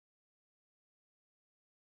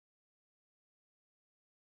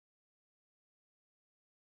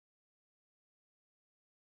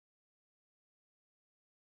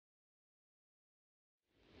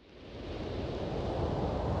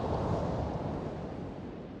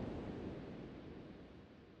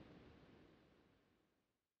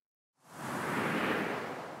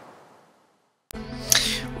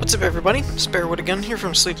What's up, everybody? Sparewood again here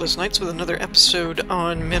from Sleepless Nights with another episode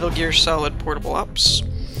on Metal Gear Solid Portable Ops.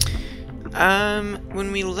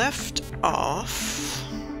 When we left off,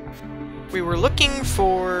 we were looking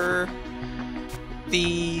for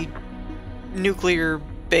the nuclear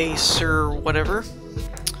base or whatever,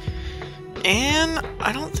 and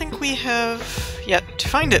I don't think we have yet to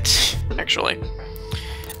find it, actually.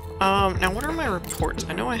 Now what are my reports?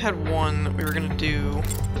 I know I had one that we were gonna do.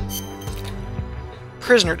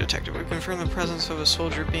 Prisoner detective. We confirmed the presence of a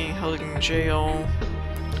soldier being held in jail.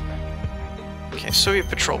 Okay, Soviet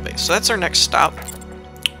patrol base. So that's our next stop.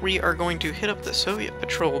 We are going to hit up the Soviet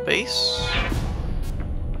patrol base.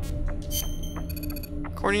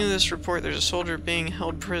 According to this report, there's a soldier being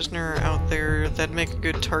held prisoner out there that'd make a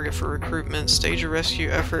good target for recruitment. Stage a rescue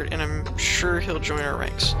effort, and I'm sure he'll join our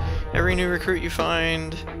ranks. Every new recruit you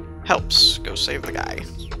find helps. Go save the guy.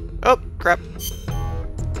 Oh, crap.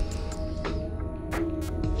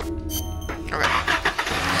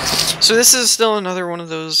 So this is still another one of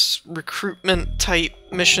those recruitment type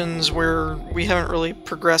missions where we haven't really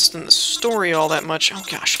progressed in the story all that much. Oh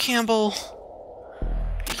gosh, Campbell! Are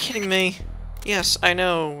you kidding me? Yes, I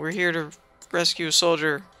know, we're here to rescue a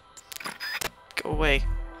soldier. Go away.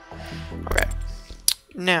 Okay.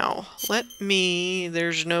 Now,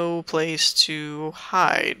 there's no place to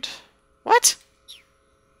hide. What?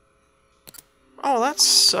 Oh, that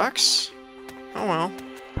sucks. Oh well.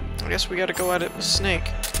 I guess we gotta go at it with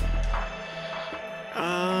Snake.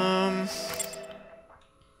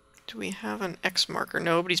 Do we have an X marker?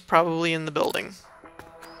 No, but he's probably in the building.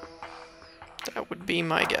 That would be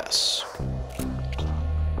my guess.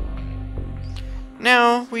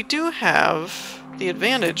 Now, we do have the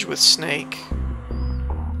advantage with Snake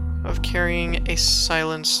of carrying a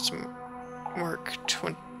silenced Mark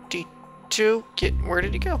 22. Where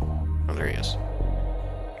did he go? Oh, there he is.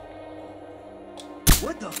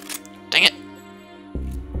 What the? Dang it!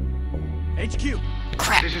 HQ.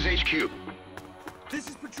 Crap! This is HQ. This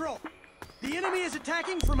is patrol. The enemy is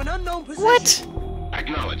attacking from an unknown position. What?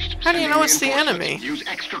 Acknowledged. How do you Sending know it's the reinforcements. enemy? Use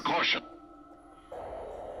extra caution.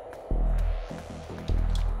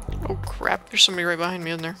 Oh crap, there's somebody right behind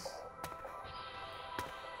me in there.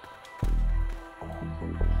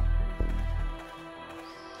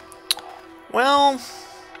 Well,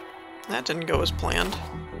 that didn't go as planned.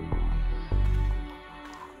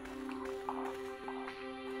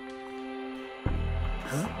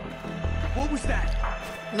 Huh? What was that?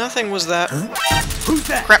 Nothing was that. Huh? Who's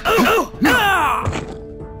that? Crap. Oh! Ah!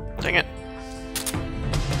 Dang it.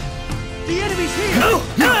 The enemy's here! Oh!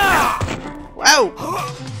 Ah! Wow!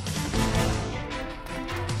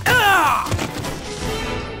 Ah!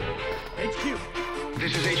 HQ.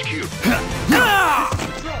 This is HQ. Ah! This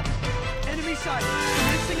is patrol. Enemy side.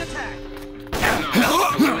 Commencing attack.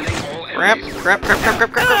 Acknowledged. Eliminate all Crap, enemies.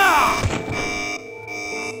 crap. Ah!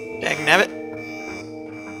 Dagnabbit.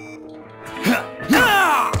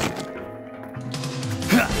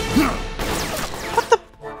 What the?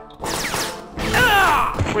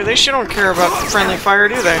 Wait, they sure don't care about friendly fire,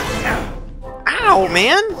 do they? Ow,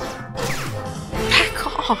 man! Back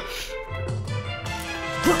off!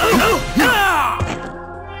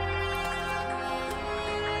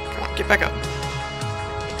 Come on, get back up.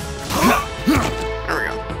 There we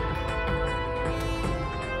go.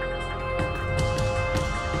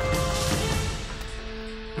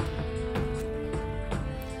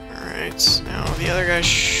 Alright, now the other guy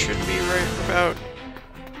should be right about...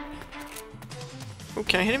 Oh,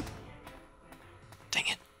 can I hit him? Dang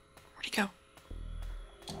it. Where'd he go?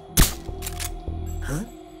 Huh?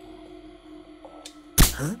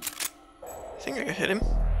 Huh? I think I could hit him.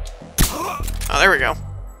 Oh, there we go.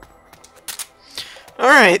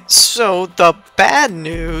 Alright, so the bad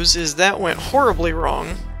news is that went horribly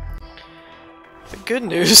wrong. The good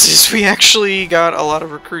news is we actually got a lot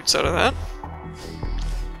of recruits out of that.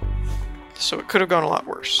 So it could have gone a lot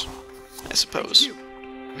worse, I suppose. HQ.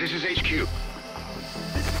 This is HQ.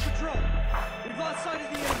 This is patrol. We've lost sight of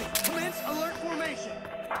the enemy. Commence alert formation.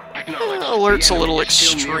 Acknowledged. Alert's The a little enemy is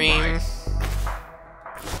still extreme. nearby.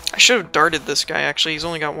 I should have darted this guy, actually. He's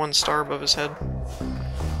only got 1 star above his head.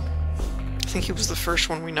 I think he was the first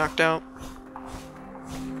one we knocked out.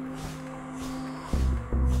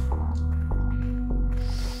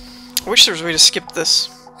 I wish there was a way to skip this.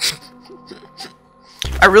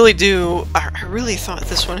 I really do. I really thought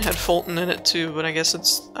this one had Fulton in it too, but I guess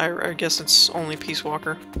it's only Peace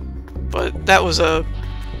Walker. But that was a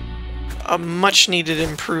much needed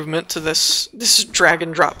improvement to this drag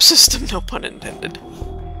and drop system, no pun intended.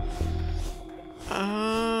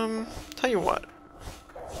 Tell you what.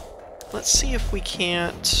 Let's see if we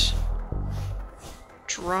can't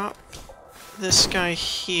drop this guy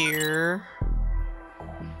here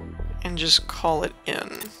and just call it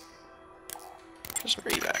in. Just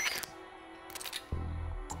reback.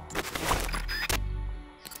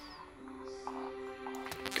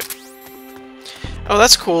 Good. Oh,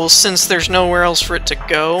 that's cool. Since there's nowhere else for it to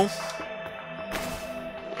go,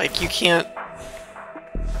 like you can't.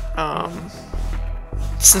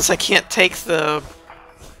 Since I can't take the,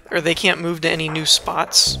 or they can't move to any new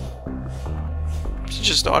spots. It's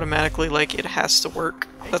just automatically like it has to work.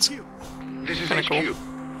 That's This is kind of HQ. cool.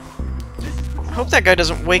 I hope that guy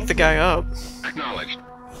doesn't wake the guy up Acknowledged.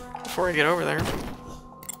 before I get over there.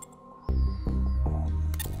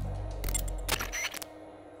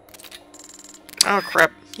 Oh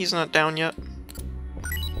crap, he's not down yet.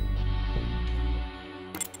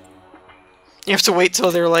 You have to wait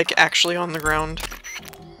till they're like actually on the ground.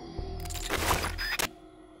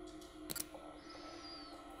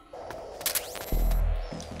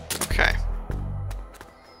 Okay.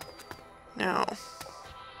 Now,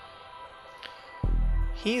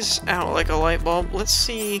 he's out like a light bulb. Let's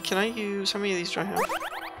see, can I use, how many of these do I have?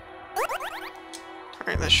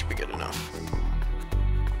 Alright, that should be good enough.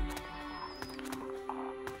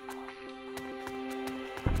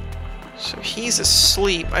 So he's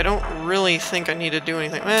asleep. I don't really think I need to do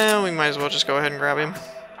anything. Well, we might as well just go ahead and grab him.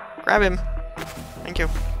 Grab him. Thank you.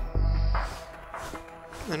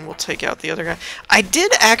 Then we'll take out the other guy. I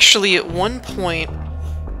did actually at one point,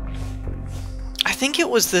 I think it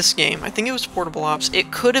was this game. I think it was Portable Ops.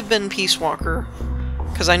 It could have been Peace Walker,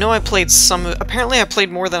 because I know I played some. Apparently, I played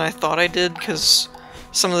more than I thought I did, because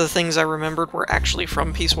some of the things I remembered were actually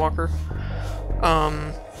from Peace Walker.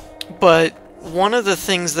 But one of the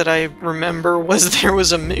things that I remember was there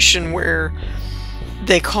was a mission where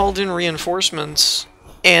they called in reinforcements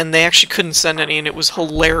and they actually couldn't send any, and it was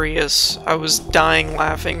hilarious. I was dying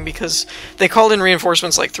laughing because they called in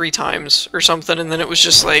reinforcements like 3 times or something, and then it was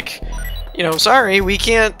just like, you know, sorry, we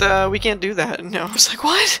can't do that. And I was like,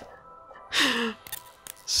 what?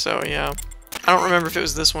 So yeah, I don't remember if it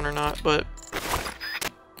was this one or not, but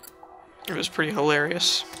it was pretty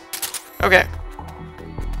hilarious. Okay.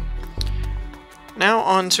 Now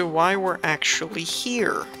on to why we're actually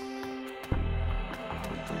here.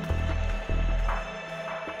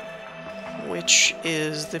 Which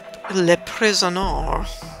is the Le Prisonnier.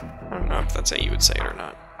 I don't know if that's how you would say it or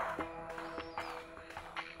not.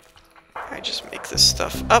 I just make this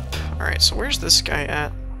stuff up. Alright, so where's this guy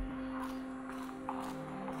at?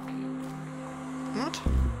 What?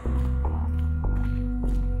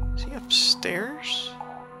 Is he upstairs?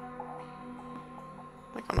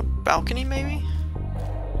 Like on a balcony, maybe?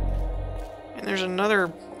 And there's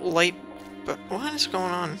another light, but what is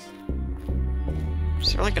going on?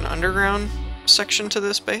 Is there like an underground section to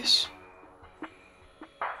this base?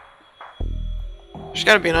 There's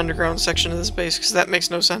gotta be an underground section to this base, because that makes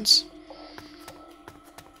no sense.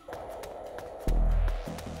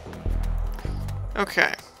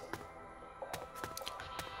 Okay.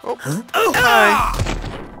 Oh, hi.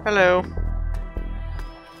 Hello.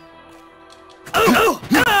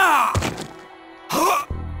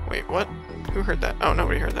 Wait, what? Who heard that? Oh,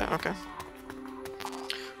 nobody heard that. Okay.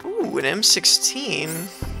 Ooh, an M16.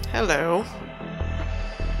 Hello.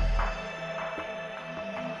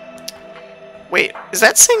 Wait, is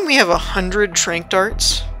that saying we have 100 tranq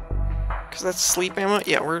darts? Because that's sleep ammo?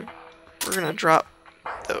 Yeah, we're gonna drop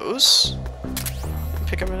those.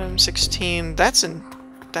 Pick up an M16. That's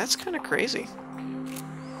kind of crazy.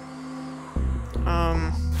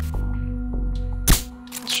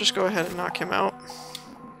 Let's just go ahead and knock him out.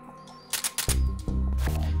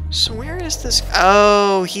 So where is this?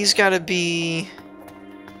 Oh, he's got to be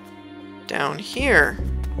down here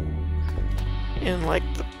in like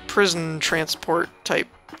the prison transport type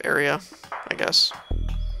area, I guess.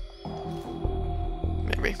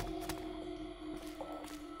 Maybe.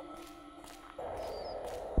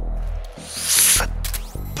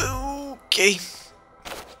 Okay.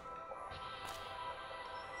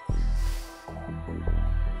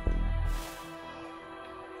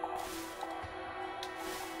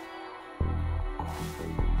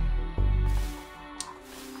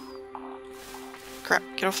 Crap,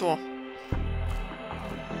 get off the wall.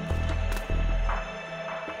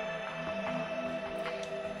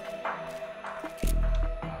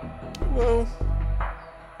 Whoa.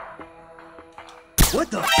 What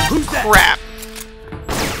the? Who's that? Crap.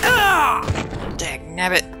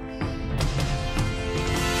 Dagnabbit.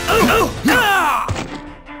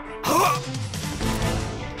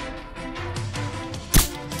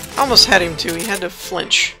 Almost had him too, he had to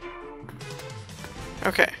flinch.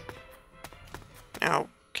 Okay. Now,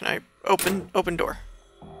 can I open door?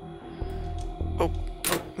 Oh,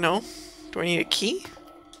 no? Do I need a key?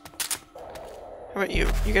 How about you?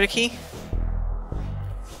 You got a key?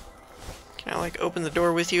 Can I, like, open the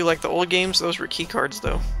door with you like the old games? Those were key cards,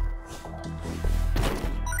 though.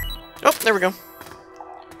 Oh, there we go.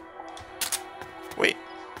 Wait.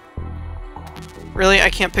 Really? I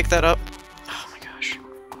can't pick that up? Oh my gosh. You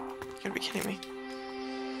gotta be kidding me.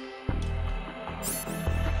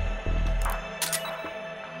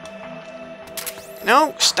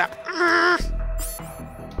 No! Stop!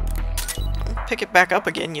 Don't pick it back up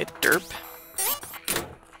again, you derp.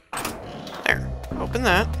 There. Open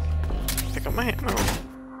that. Pick up my ammo.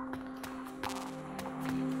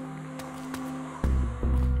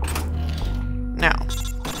 Now.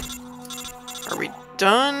 Are we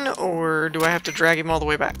done, or do I have to drag him all the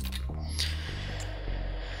way back?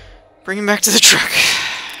 Bring him back to the truck.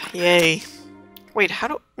 Yay. Wait, how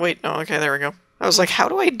do... Wait, no, okay, there we go. I was like, how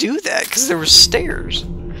do I do that? Because there were stairs.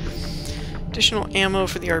 Additional ammo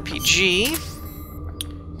for the RPG.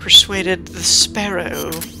 Persuaded the sparrow.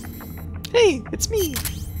 Hey, it's me.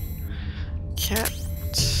 Cat.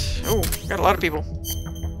 Oh, got a lot of people.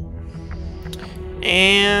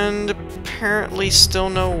 And apparently still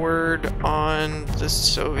no word on the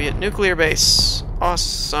Soviet nuclear base.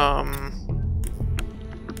 Awesome.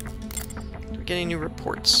 Did we get any new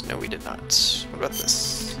reports? No, we did not. What about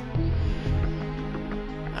this?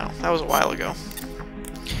 Oh, that was a while ago.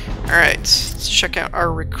 Alright, let's check out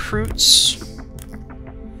our recruits.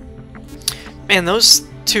 Man, those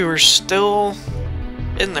two are still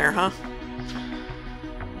in there, huh?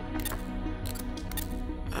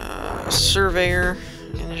 Surveyor,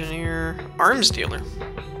 engineer, arms dealer.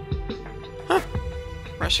 Huh.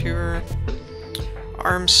 Rescuer.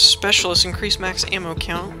 Arms specialist, increase max ammo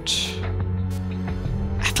count.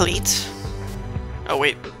 Athlete. Oh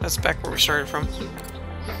wait, that's back where we started from.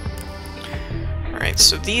 Alright,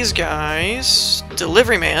 so these guys...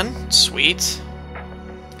 Delivery man, sweet.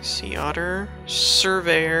 Sea otter.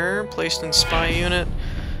 Surveyor, placed in spy unit.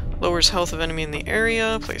 Lowers health of enemy in the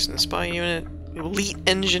area, placed in spy unit. Elite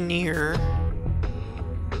engineer.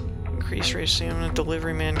 Increase race stamina.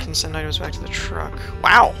 Delivery man can send items back to the truck.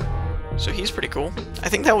 Wow! So he's pretty cool. I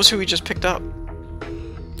think that was who we just picked up.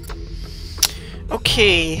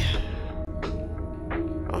 Okay.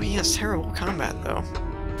 Oh, he has terrible combat, though.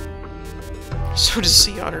 So does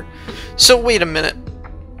Sea Otter. So, wait a minute.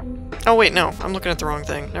 Oh, wait, no. I'm looking at the wrong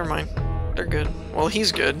thing. Never mind. They're good. Well,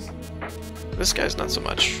 he's good. This guy's not so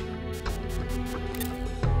much.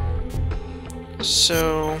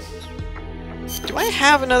 So... Do I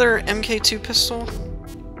have another MK2 pistol?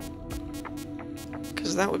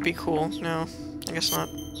 Because that would be cool. No, I guess not.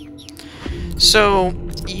 So,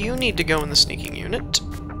 you need to go in the sneaking unit.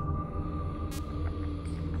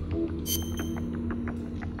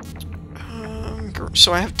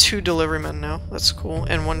 So I have 2 deliverymen now. That's cool.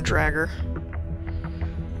 And 1 dragger.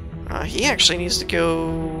 He actually needs to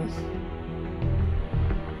go...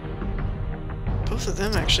 Both of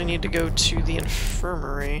them actually need to go to the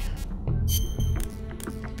infirmary.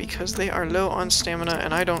 Because they are low on stamina,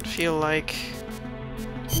 and I don't feel like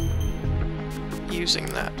using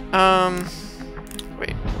that.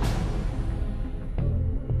 Wait.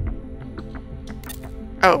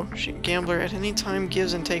 Oh, gambler at any time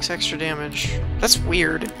gives and takes extra damage. That's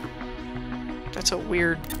weird. That's a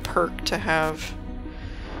weird perk to have.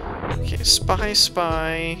 Okay,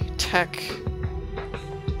 spy, tech.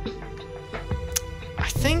 I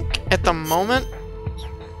think at the moment...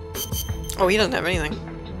 Oh, he doesn't have anything.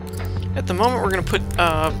 At the moment, we're gonna put,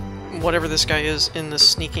 whatever this guy is in the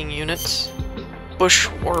sneaking unit. Bush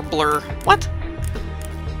Warbler. What?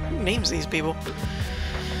 Who names these people?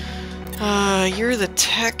 You're the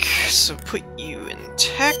tech, so put you in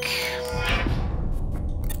tech.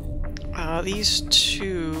 These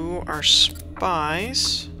 2 are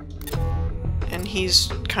spies. And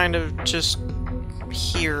he's kind of just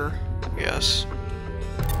here, I guess.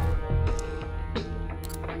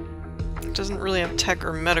 Doesn't really have tech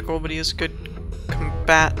or medical, but he is a good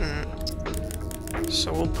combatant.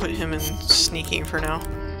 So we'll put him in sneaking for now.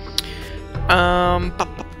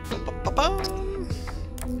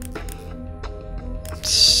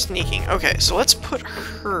 Sneaking. Okay, so let's put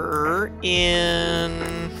her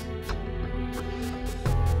in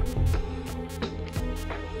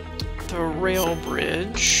the rail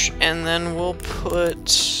bridge, and then we'll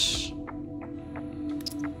put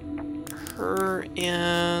her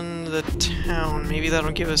in the town. Maybe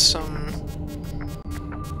that'll give us some...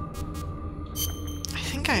 I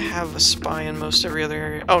think I have a spy in most every other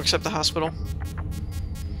area. Oh, except the hospital.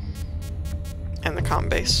 And the comm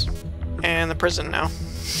base. And the prison now.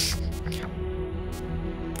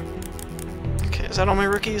 Okay, is that all my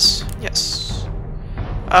rookies? Yes.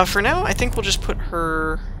 For now, I think we'll just put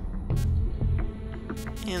her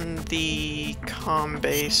in the comm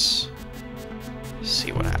base.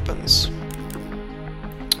 See what happens.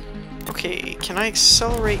 Okay, can I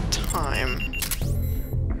accelerate time?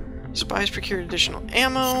 Spies procured additional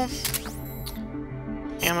ammo.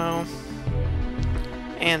 Ammo.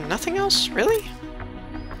 And nothing else? Really?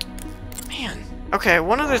 Man. Okay,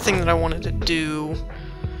 one other thing that I wanted to do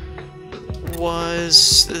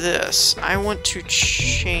was this. I want to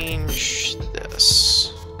change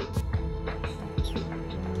this.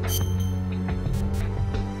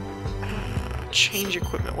 Change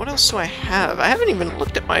equipment. What else do I have? I haven't even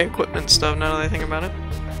looked at my equipment stuff now that I think about it.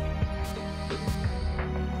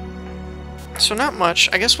 So not much.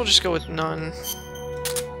 I guess we'll just go with none.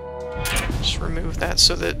 Just remove that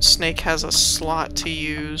so that Snake has a slot to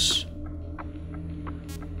use.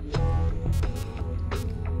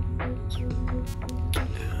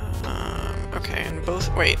 Okay, and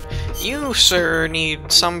both... Wait. You, sir,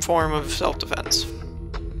 need some form of self-defense.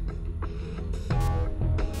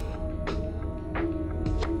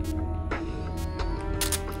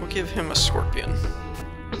 We'll give him a scorpion.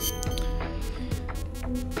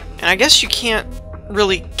 And I guess you can't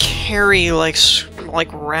really carry, like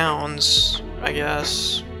rounds, I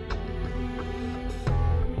guess.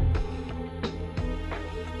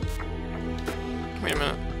 Wait a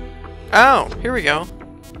minute. Oh, here we go.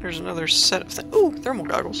 There's another set of things. Ooh, thermal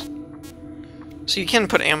goggles. So you can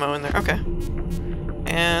put ammo in there. Okay.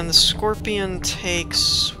 And the scorpion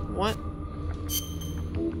takes... what?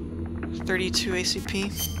 32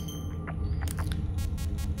 ACP?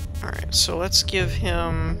 Alright, so let's give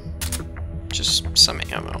him just some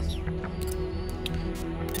ammo.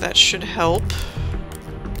 That should help.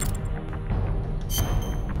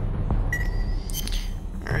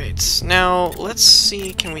 Alright, now let's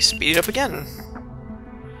see, can we speed it up again?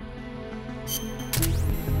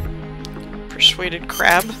 Persuaded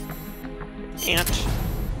crab. Ant.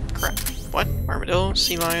 Crab. What? Armadillo?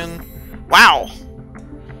 Sea lion. Wow!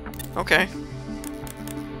 Okay.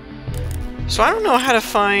 So I don't know how to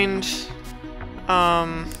find...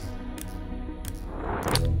 Man,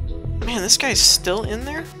 this guy's still in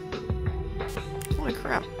there? Holy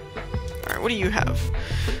crap. Alright, what do you have?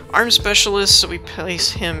 Arm specialist, so we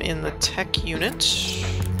place him in the tech unit.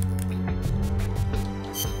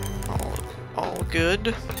 All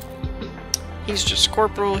good. He's just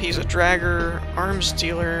corporal, he's a dragger, arms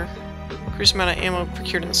dealer. Increased amount of ammo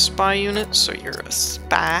procured in the spy unit, so you're a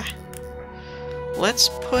spy. Let's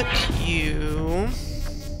put you...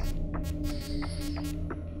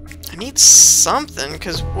 I need something,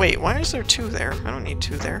 because... Wait, why is there two there? I don't need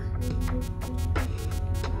two there.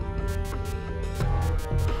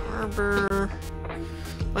 Harbor...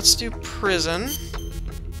 Let's do prison.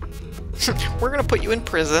 We're gonna put you in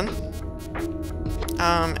prison.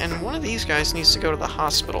 And one of these guys needs to go to the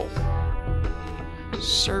hospital.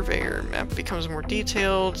 Surveyor. Map becomes more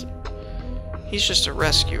detailed. He's just a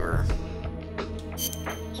rescuer.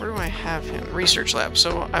 Where do I have him? Research lab.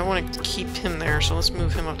 So I want to keep him there, so let's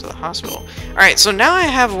move him up to the hospital. Alright, so now I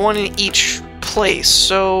have one in each place,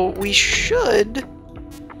 so we should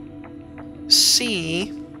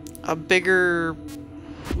see a bigger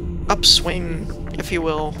upswing, if you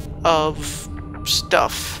will, of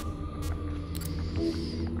stuff.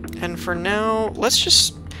 And for now, let's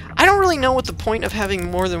just... I don't really know what the point of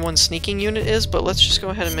having more than one sneaking unit is, but let's just go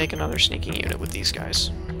ahead and make another sneaking unit with these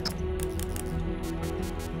guys.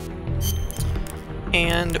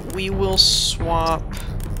 And we will swap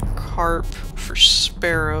Carp for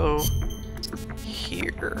Sparrow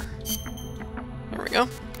here. There we go.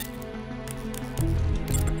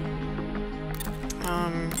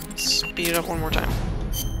 Speed it up one more time.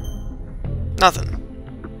 Nothing.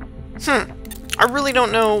 I really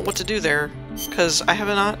don't know what to do there, because I have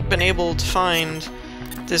not been able to find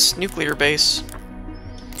this nuclear base.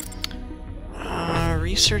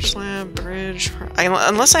 Research lab, bridge...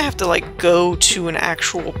 unless I have to, like, go to an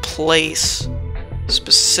actual place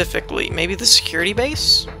specifically. Maybe the security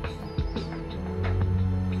base?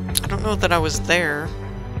 I don't know that I was there.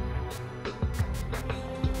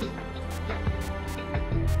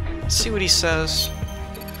 Let's see what he says.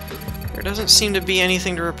 There doesn't seem to be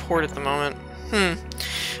anything to report at the moment.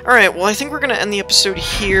 Alright, well I think we're going to end the episode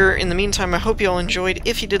here. In the meantime, I hope you all enjoyed.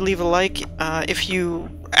 If you did, leave a like. If you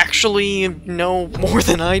actually know more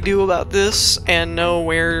than I do about this, and know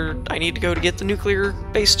where I need to go to get the nuclear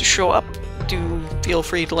base to show up, do feel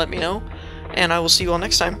free to let me know. And I will see you all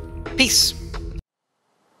next time. Peace!